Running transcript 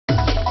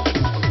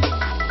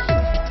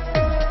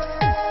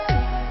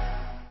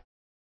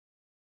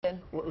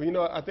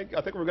Well, I think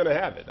we're going to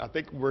have it. I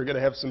think we're going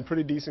to have some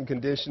pretty decent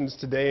conditions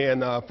today,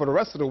 and for the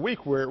rest of the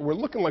week, we're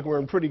looking like we're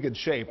in pretty good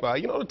shape.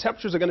 The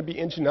temperatures are going to be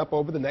inching up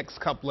over the next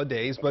couple of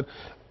days, but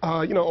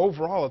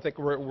overall, I think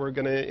we're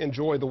going to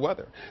enjoy the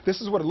weather.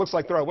 This is what it looks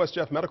like through our West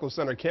Jeff Medical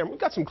Center camera. We've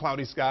got some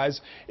cloudy skies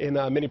in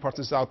many parts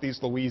of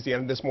southeast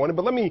Louisiana this morning,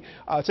 but let me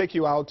take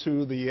you out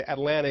to the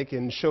Atlantic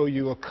and show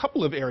you a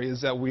couple of areas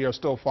that we are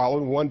still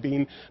following. One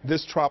being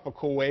this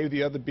tropical wave,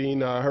 the other being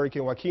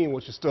Hurricane Joaquin,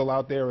 which is still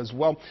out there as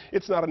well.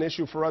 It's not an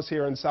issue for us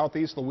here in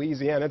southeast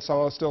Louisiana. It's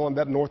all still on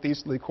that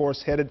northeasterly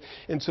course headed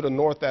into the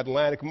North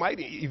Atlantic.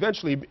 Might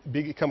eventually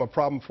become a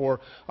problem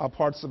for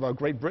parts of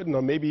Great Britain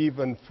or maybe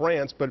even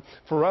France, but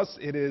for us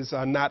it is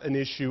not an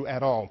issue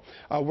at all.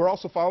 We're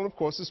also following, of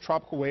course, this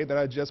tropical wave that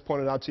I just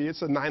pointed out to you.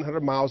 It's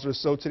 900 miles or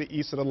so to the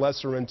east of the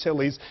Lesser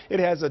Antilles. It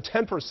has a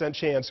 10%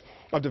 chance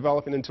of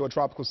developing into a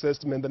tropical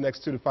system in the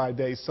next 2 to 5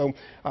 days. So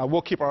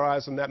we'll keep our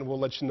eyes on that, and we'll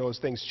let you know as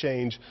things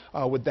change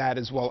with that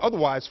as well.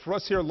 Otherwise, for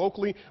us here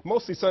locally,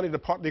 mostly sunny to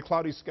partly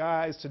cloudy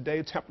skies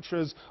today.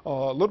 Temperatures a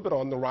little bit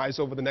on the rise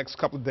over the next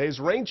couple of days.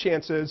 Rain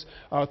chances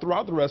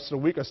throughout the rest of the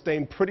week are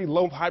staying pretty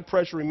low. High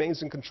pressure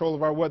remains in control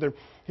of our weather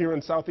here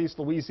in southeast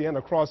Louisiana.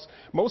 Across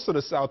most of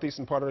the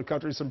southeastern part of the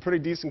country, some pretty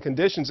decent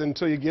conditions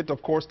until you get,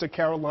 of course, to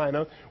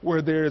Carolina,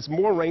 where there's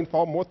more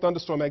rainfall, more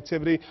thunderstorm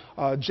activity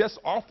just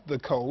off the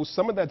coast.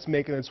 Some of that's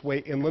making its way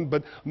inland,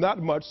 but not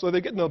much, so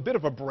they're getting a bit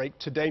of a break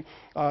today.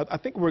 I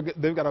think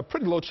they've got a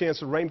pretty low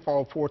chance of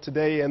rainfall for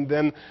today, and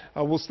then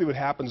we'll see what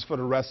happens for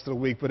the rest of the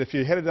week. But if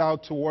you're headed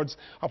out towards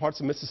parts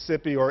of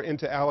Mississippi or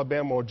into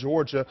Alabama or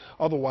Georgia,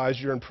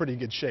 otherwise you're in pretty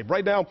good shape.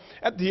 Right now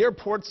at the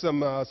airport,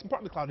 some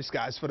partly cloudy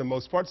skies for the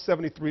most part,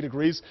 73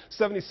 degrees,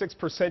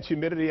 76%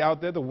 humidity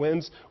out there. The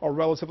winds are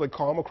relatively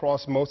calm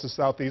across most of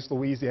southeast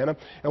Louisiana.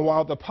 And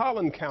while the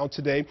pollen count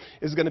today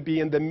is going to be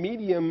in the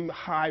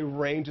medium-high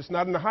range, it's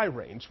not in the high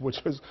range, which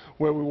is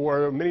where we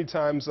were many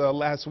times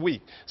last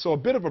week. So a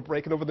bit of a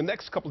break, and over the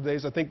next couple of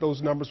days, I think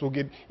those numbers will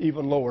get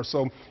even lower.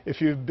 So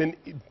if you've been,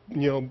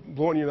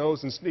 blowing your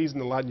nose and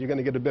sneezing a lot, you're going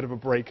to get a bit of a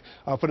break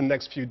for the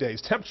next few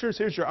days. Temperatures,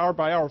 here's your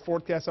hour-by-hour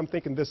forecast. I'm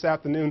thinking this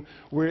afternoon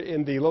we're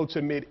in the low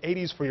to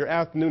mid-80s for your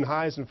afternoon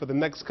highs, and for the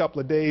next couple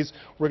of days,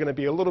 we're going to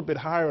be a little bit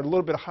higher and a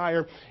little bit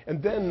higher.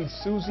 And then,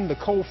 Susan, the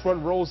cold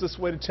front rolls this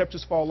way. The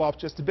temperatures fall off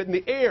just a bit in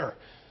the air.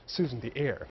 Susan, the air.